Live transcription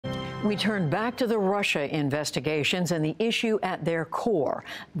We turn back to the Russia investigations and the issue at their core,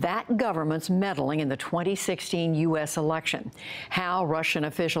 that government's meddling in the 2016 U.S. election. How Russian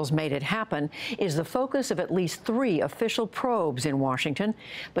officials made it happen is the focus of at least 3 official probes in Washington.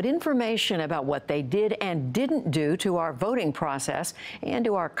 But information about what they did and didn't do to our voting process and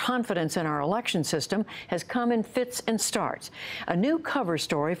to our confidence in our election system has come in fits and starts. A new cover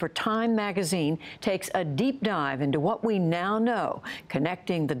story for Time magazine takes a deep dive into what we now know,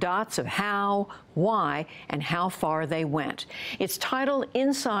 connecting the dots of how, why, and how far they went. It's titled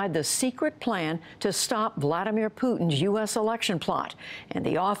Inside the Secret Plan to Stop Vladimir Putin's U.S. Election Plot. And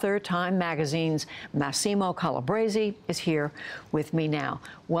the author, Time magazine's Massimo Calabresi, is here with me now.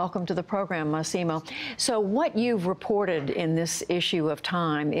 Welcome to the program, Massimo. So what you've reported in this issue of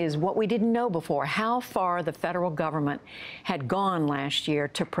Time is what we didn't know before, how far the federal government had gone last year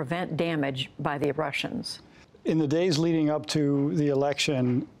to prevent damage by the Russians. In the days leading up to the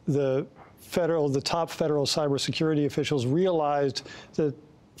election, the top federal cybersecurity officials realized that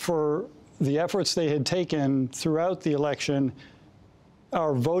for the efforts they had taken throughout the election,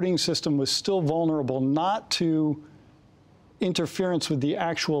 our voting system was still vulnerable not to interference with the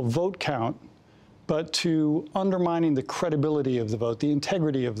actual vote count, but to undermining the credibility of the vote, the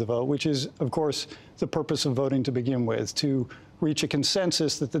integrity of the vote, which is, of course, the purpose of voting to begin with, to reach a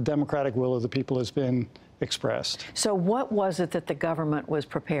consensus that the democratic will of the people has been expressed. So what was it that the government was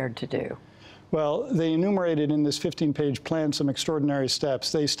prepared to do? Well, they enumerated in this 15-page plan some extraordinary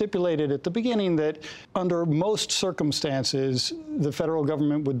steps. They stipulated at the beginning that under most circumstances, the federal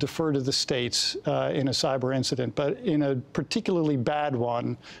government would defer to the states in a cyber incident. But in a particularly bad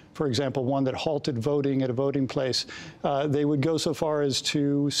one, for example, one that halted voting at a voting place, they would go so far as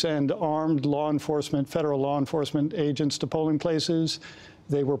to send armed law enforcement, federal law enforcement agents to polling places.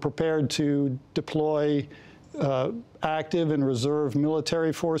 They were prepared to deploy active and reserve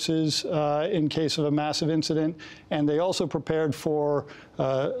military forces in case of a massive incident, and they also prepared for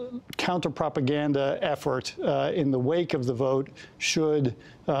counter-propaganda effort in the wake of the vote should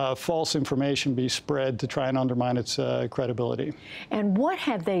false information be spread to try and undermine its credibility. And what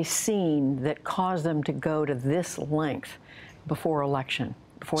had they seen that caused them to go to this length before election?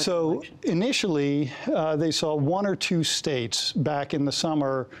 So initially, they saw 1 or 2 states back in the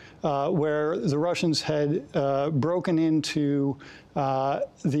summer where the Russians had broken into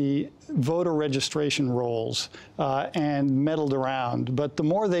the voter registration rolls and meddled around. But the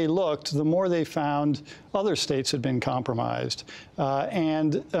more they looked, the more they found other states had been compromised.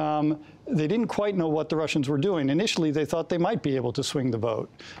 They didn't quite know what the Russians were doing. Initially, they thought they might be able to swing the vote.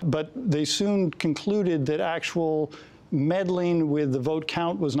 But they soon concluded that actual meddling with the vote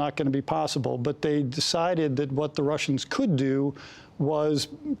count was not going to be possible, but they decided that what the Russians could do was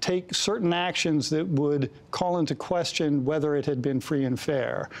take certain actions that would call into question whether it had been free and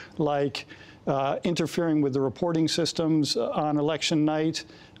fair, like interfering with the reporting systems on election night,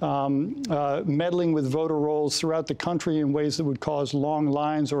 meddling with voter rolls throughout the country in ways that would cause long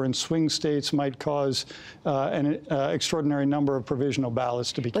lines, or in swing states might cause an extraordinary number of provisional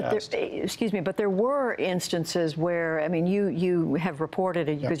ballots to be cast. Excuse me, but there were instances where, I mean, you have reported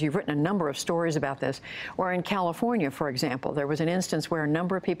it because you've written a number of stories about this, where in California, for example, there was an instance where a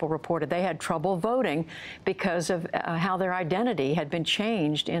number of people reported they had trouble voting because of how their identity had been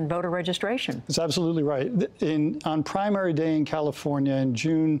changed in voter registration. That's absolutely right. On primary day in California in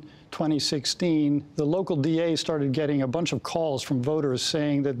June 2016, the local DA started getting a bunch of calls from voters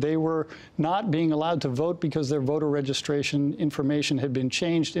saying that they were not being allowed to vote because their voter registration information had been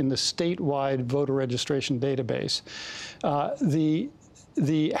changed in the statewide voter registration database.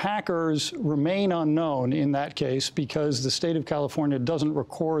 The hackers remain unknown in that case because the state of California doesn't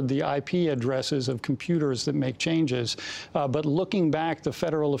record the IP addresses of computers that make changes. But looking back, the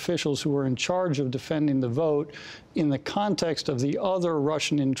federal officials who were in charge of defending the vote in the context of the other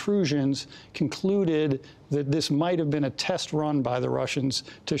Russian intrusions concluded that this might have been a test run by the Russians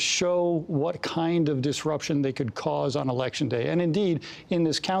to show what kind of disruption they could cause on Election Day. And indeed, in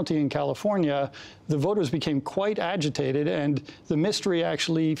this county in California, the voters became quite agitated, and the mystery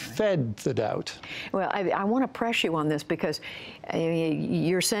actually fed the doubt. Well, I want to press you on this because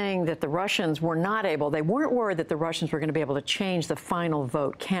you're saying that the Russians were not able, they weren't worried that the Russians were going to be able to change the final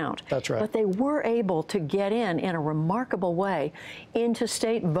vote count. That's right. But they were able to get in a remarkable way into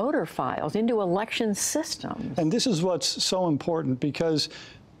state voter files, into election systems. And this is what's so important, because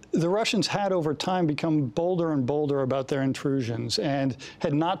the Russians had over time become bolder and bolder about their intrusions and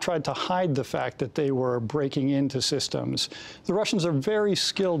had not tried to hide the fact that they were breaking into systems. The Russians are very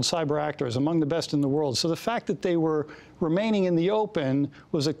skilled cyber actors, among the best in the world. So the fact that they were remaining in the open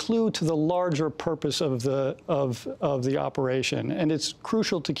was a clue to the larger purpose of the operation. And it's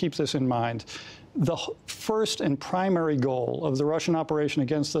crucial to keep this in mind. The first and primary goal of the Russian operation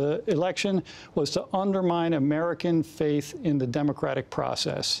against the election was to undermine American faith in the democratic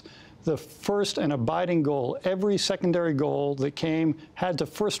process. The first and abiding goal, every secondary goal that came had to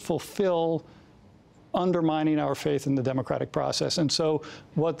first fulfill undermining our faith in the democratic process. And so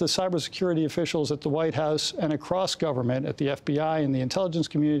what the cybersecurity officials at the White House and across government, at the FBI and the intelligence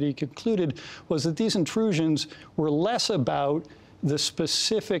community, concluded was that these intrusions were less about the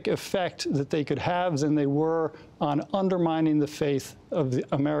specific effect that they could have than they were on undermining the faith of the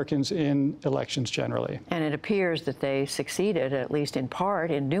Americans in elections generally. And it appears that they succeeded, at least in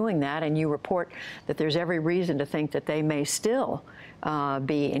part, in doing that. And you report that there's every reason to think that they may still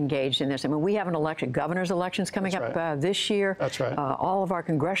be engaged in this. I mean, we have an election, governor's elections coming up this year. That's right. All of our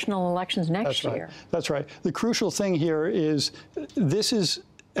congressional elections next year. That's right. The crucial thing here is this is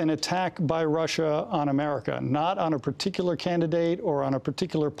an attack by Russia on America, not on a particular candidate or on a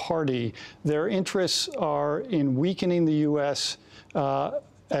particular party. Their interests are in weakening the U.S.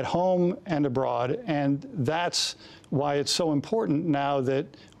 At home and abroad, and that's why it's so important now that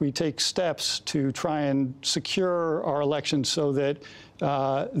we take steps to try and secure our elections so that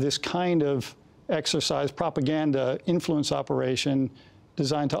this kind of exercise, propaganda, influence operation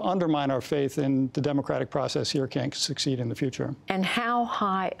designed to undermine our faith in the democratic process here can't succeed in the future. And how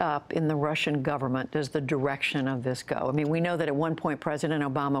high up in the Russian government does the direction of this go? I mean, we know that at one point President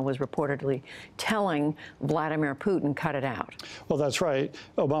Obama was reportedly telling Vladimir Putin, cut it out. Well, that's right.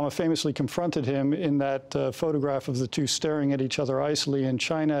 Obama famously confronted him in that photograph of the two staring at each other icily in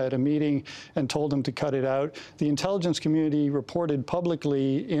China at a meeting and told him to cut it out. The intelligence community reported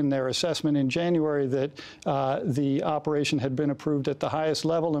publicly in their assessment in January that the operation had been approved at the highest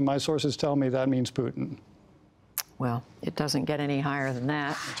level, and my sources tell me that means Putin. Well, it doesn't get any higher than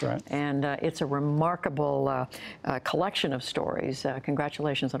that. That's right. And it's a remarkable collection of stories.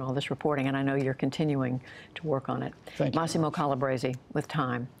 Congratulations on all this reporting, and I know you're continuing to work on it. Thank you. Massimo Calabresi with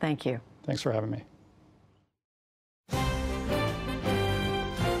Time. Thank you. Thanks for having me.